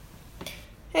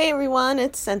Hey everyone,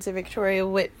 it's Sensei Victoria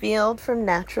Whitfield from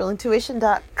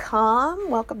NaturalIntuition.com.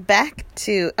 Welcome back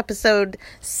to episode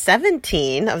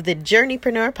 17 of the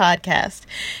Journeypreneur podcast,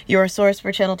 your source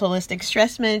for channeled holistic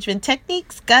stress management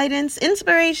techniques, guidance,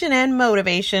 inspiration, and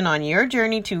motivation on your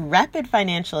journey to rapid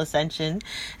financial ascension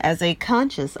as a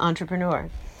conscious entrepreneur.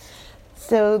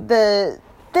 So this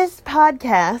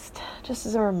podcast, just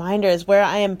as a reminder, is where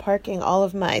I am parking all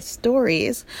of my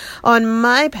stories on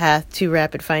my path to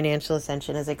rapid financial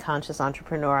ascension as a conscious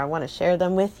entrepreneur. I want to share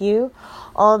them with you,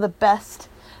 all the best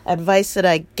advice that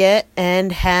I get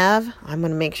and have. I'm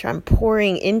going to make sure I'm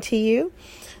pouring into you.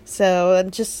 So I'm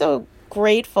just so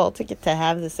grateful to get to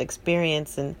have this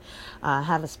experience and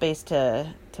have a space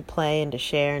to play and to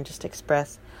share and just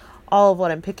express all of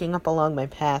what I'm picking up along my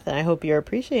path, and I hope you're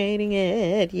appreciating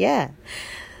it. Yeah.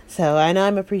 So, and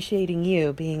I'm appreciating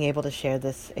you being able to share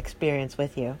this experience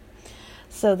with you.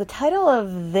 So the title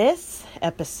of this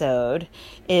episode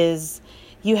is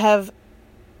You Have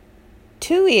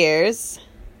 2 Ears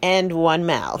and 1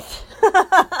 Mouth.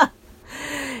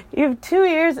 You have 2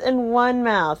 ears and 1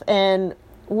 mouth. And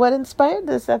what inspired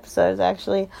this episode is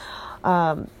actually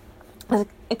an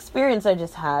experience I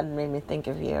just had and made me think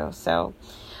of you. So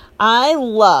I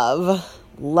love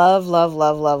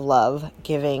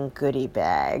giving goodie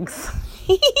bags.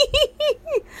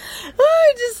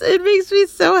 It makes me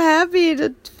so happy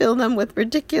to fill them with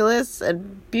ridiculous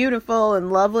and beautiful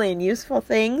and lovely and useful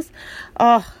things.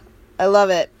 Oh, I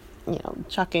love it. You know,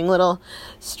 chucking little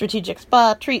strategic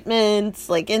spa treatments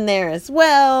like in there as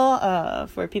well,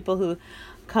 for people who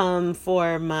come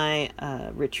for my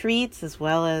retreats, as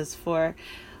well as for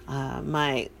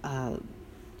my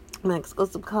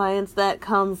exclusive clients that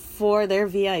come for their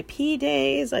VIP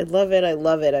days. I love it. I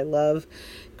love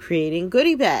creating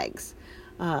goodie bags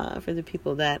for the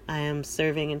people that I am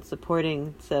serving and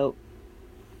supporting. So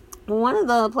one of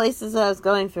the places I was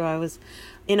going through, I was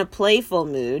in a playful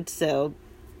mood, so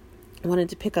I wanted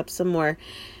to pick up some more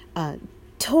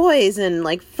toys and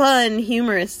like fun,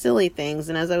 humorous, silly things.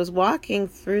 And as I was walking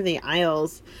through the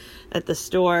aisles at the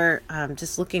store,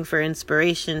 just looking for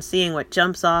inspiration, seeing what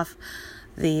jumps off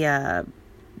the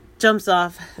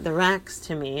racks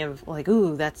to me, of like,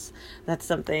 ooh, that's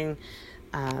something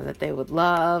that they would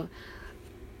love.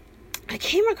 I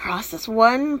came across this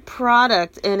one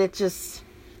product and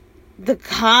the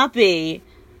copy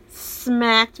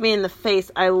smacked me in the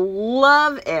face. I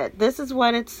love it. This is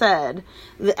what it said.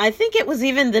 I think it was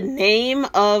even the name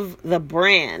of the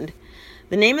brand.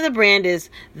 The name of the brand is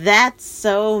That's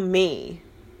So Me.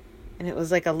 And it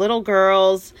was like a little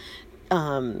girl's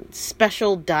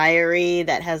special diary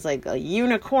that has like a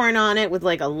unicorn on it with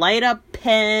like a light up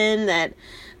pen, that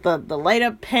the light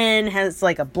up pen has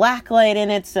like a black light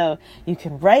in it, so you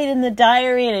can write in the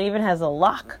diary, and it even has a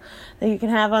lock that you can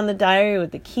have on the diary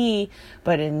with the key.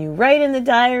 But when you write in the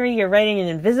diary, you're writing in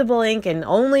invisible ink, and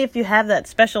only if you have that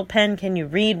special pen can you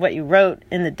read what you wrote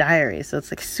in the diary. So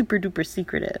it's like super duper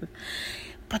secretive.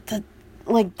 But the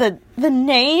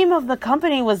name of the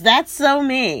company was That's So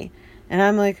Me. And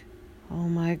I'm like, oh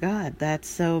my God, that's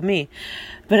so me.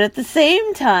 But at the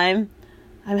same time,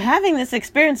 I'm having this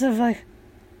experience of like,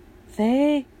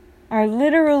 they are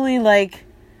literally like,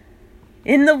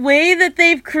 in the way that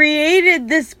they've created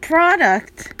this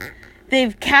product,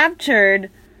 they've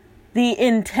captured the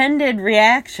intended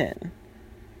reaction.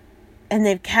 And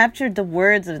they've captured the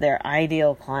words of their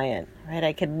ideal client, right?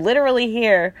 I could literally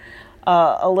hear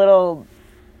a little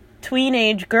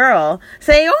tween-age girl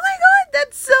say, oh my God,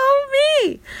 that's so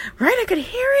me, right? I could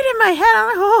hear it in my head. I'm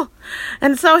like, oh.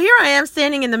 And so here I am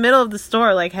standing in the middle of the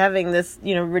store, like having this,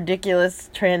 ridiculous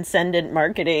transcendent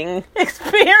marketing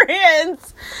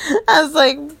experience as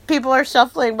like people are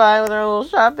shuffling by with their little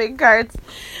shopping carts.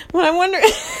 When I wonder,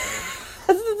 has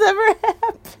this ever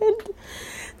happened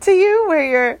to you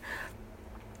where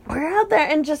we're out there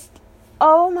and just,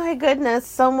 oh my goodness,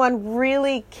 someone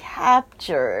really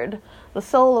captured the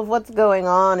soul of what's going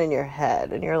on in your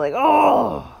head. And you're like,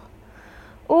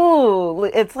 ooh,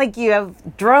 it's like you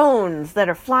have drones that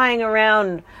are flying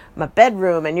around my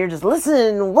bedroom and you're just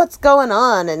listening what's going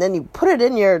on. And then you put it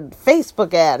in your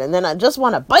Facebook ad, and then I just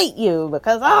want to bite you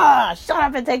because, shut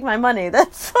up and take my money.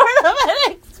 That's sort of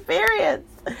an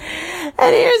experience.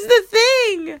 And here's the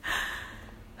thing.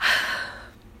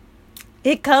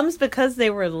 It comes because they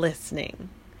were listening.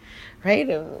 Right?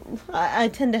 I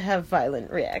tend to have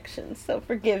violent reactions, so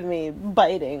forgive me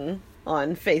biting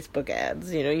on Facebook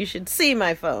ads. You should see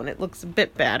my phone. It looks a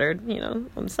bit battered.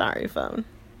 I'm sorry, phone.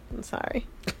 I'm sorry.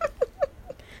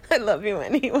 I love you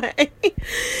anyway.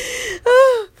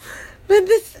 But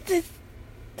this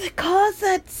cause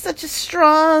that such a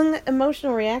strong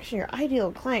emotional reaction, your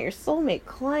ideal client, your soulmate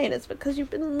client, is because you've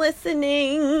been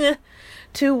listening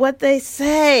to what they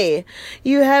say.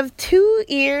 You have 2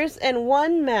 ears and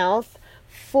 1 mouth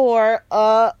for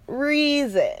a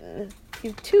reason. You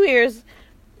have 2 ears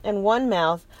and 1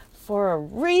 mouth for a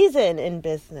reason in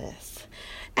business.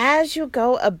 As you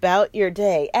go about your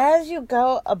day, as you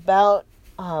go about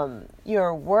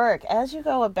your work, as you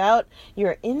go about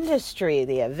your industry,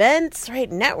 the events, right?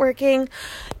 Networking,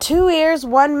 2 ears,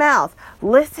 1 mouth.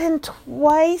 Listen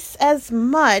twice as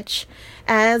much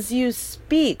as you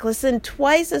speak. Listen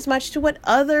twice as much to what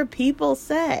other people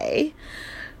say,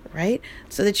 right?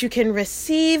 So that you can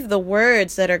receive the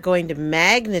words that are going to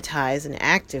magnetize and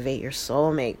activate your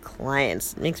soulmate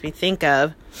clients. It makes me think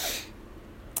of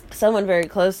someone very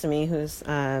close to me who's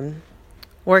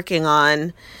working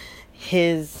on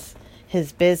his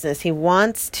business. He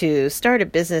wants to start a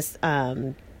business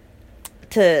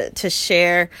to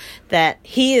share that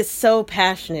he is so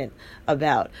passionate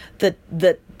about.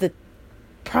 The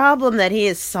problem that he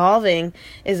is solving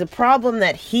is a problem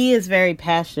that he is very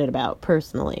passionate about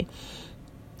personally.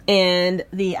 And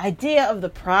the idea of the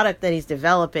product that he's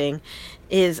developing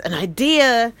is an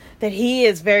idea that he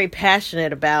is very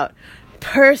passionate about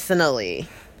personally.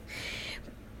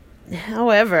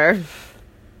 However,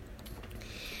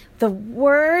 the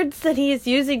words that he is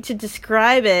using to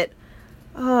describe it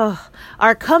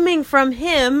are coming from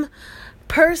him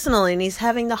personally, and he's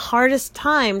having the hardest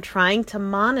time trying to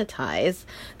monetize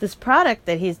this product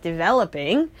that he's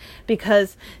developing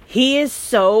because he is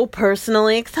so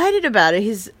personally excited about it.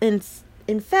 He's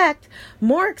in fact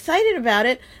more excited about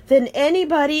it than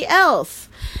anybody else,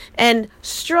 and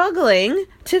struggling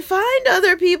to find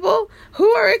other people who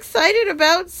are excited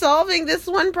about solving this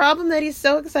one problem that he's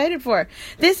so excited for.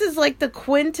 This is like the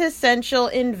quintessential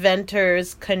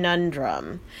inventor's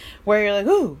conundrum, where you're like,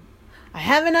 ooh, I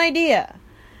have an idea,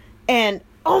 and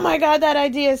oh my God, that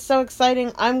idea is so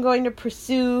exciting. I'm going to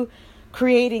pursue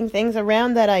creating things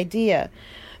around that idea.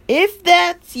 If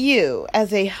that's you,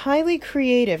 as a highly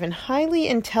creative and highly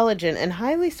intelligent and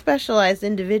highly specialized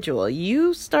individual,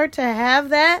 you start to have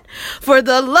that, for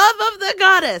the love of the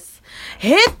goddess,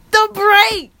 hit the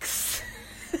brakes.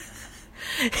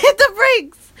 Hit the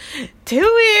brakes. 2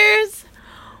 ears,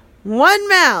 1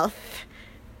 mouth.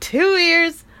 2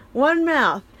 ears, 1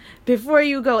 mouth. Before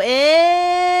you go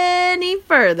any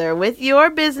further with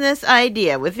your business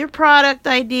idea, with your product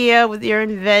idea, with your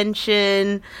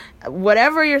invention,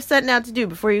 whatever you're setting out to do,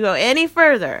 before you go any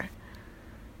further,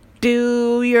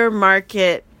 do your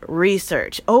market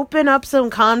research. Open up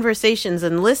some conversations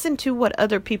and listen to what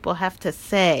other people have to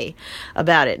say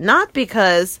about it. Not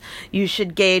because you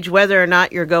should gauge whether or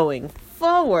not you're going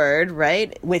forward,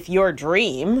 right, with your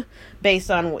dream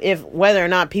based on whether or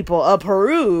not people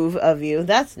approve of you.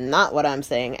 That's not what I'm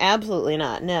saying. Absolutely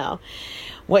not. No.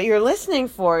 What you're listening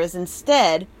for is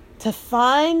instead to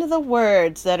find the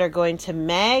words that are going to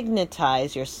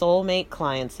magnetize your soulmate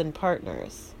clients and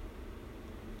partners.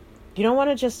 You don't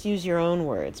want to just use your own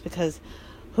words, because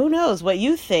who knows, what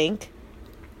you think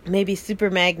may be super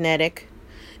magnetic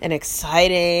and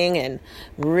exciting and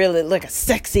really like a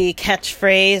sexy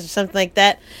catchphrase or something like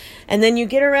that. And then you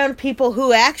get around people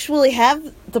who actually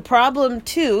have the problem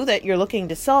too that you're looking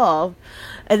to solve,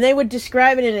 and they would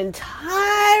describe it in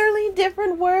entirely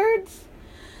different words.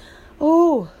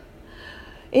 Oh,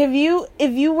 if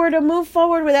you were to move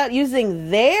forward without using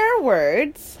their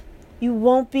words, you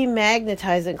won't be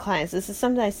magnetizing clients. This is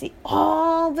something I see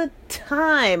all the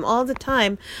time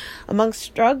among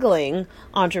struggling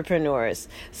entrepreneurs.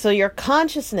 So your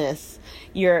consciousness,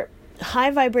 your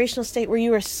high vibrational state where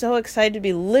you are so excited to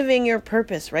be living your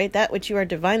purpose, right? That which you are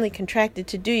divinely contracted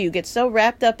to do. You get so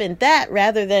wrapped up in that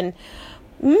rather than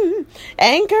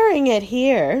anchoring it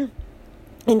here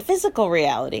in physical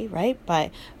reality, right?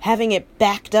 By having it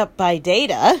backed up by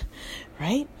data,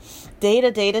 right?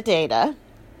 Data.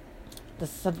 This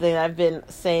is something I've been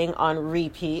saying on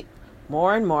repeat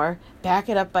more and more. Back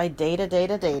it up by data.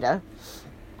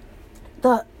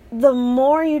 The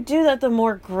more you do that, the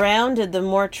more grounded, the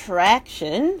more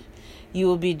traction you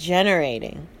will be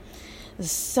generating. This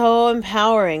is so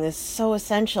empowering. This is so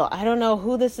essential. I don't know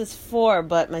who this is for,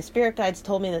 but my spirit guides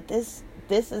told me that this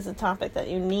is a topic that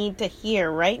you need to hear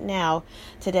right now,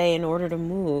 today, in order to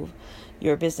move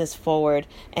your business forward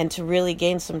and to really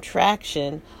gain some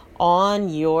traction on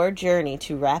your journey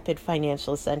to rapid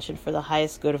financial ascension for the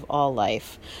highest good of all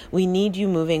life. We need you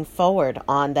moving forward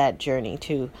on that journey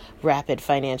to rapid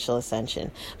financial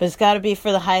ascension. But it's got to be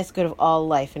for the highest good of all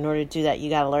life. In order to do that, you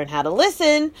got to learn how to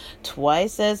listen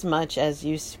twice as much as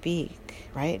you speak,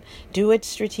 right? Do it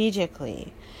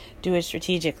strategically. Do it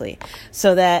strategically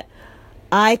so that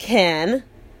I can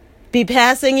be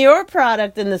passing your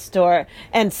product in the store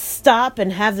and stop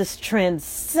and have this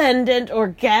transcendent,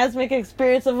 orgasmic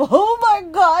experience of, oh my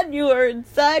God, you are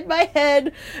inside my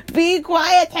head. Be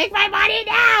quiet. Take my money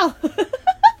now.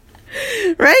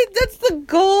 Right? That's the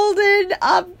golden,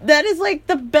 that is like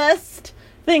the best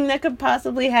thing that could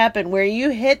possibly happen, where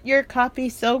you hit your copy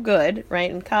so good,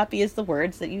 right? And copy is the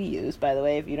words that you use, by the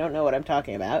way, if you don't know what I'm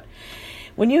talking about.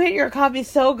 When you hit your copy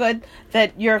so good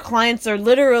that your clients are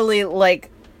literally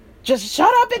like, just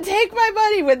shut up and take my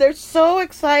money, when they're so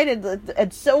excited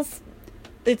and so,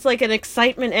 it's like an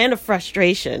excitement and a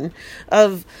frustration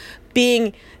of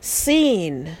being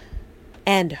seen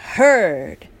and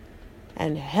heard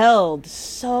and held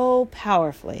so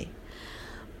powerfully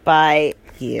by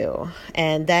you.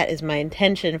 And that is my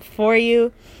intention for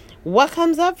you. What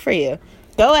comes up for you?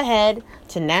 Go ahead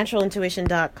to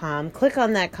naturalintuition.com, click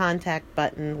on that contact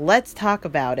button. Let's talk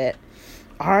about it.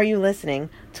 Are you listening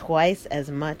twice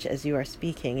as much as you are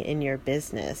speaking in your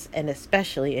business, and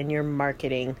especially in your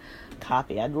marketing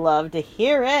copy? I'd love to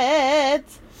hear it.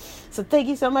 So thank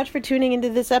you so much for tuning into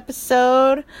this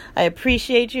episode. I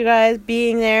appreciate you guys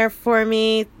being there for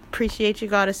me. Appreciate you,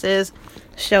 goddesses,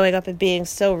 showing up and being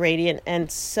so radiant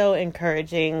and so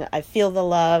encouraging. I feel the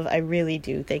love. I really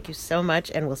do. Thank you so much,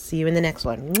 and we'll see you in the next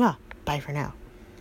one. Mwah. Bye for now.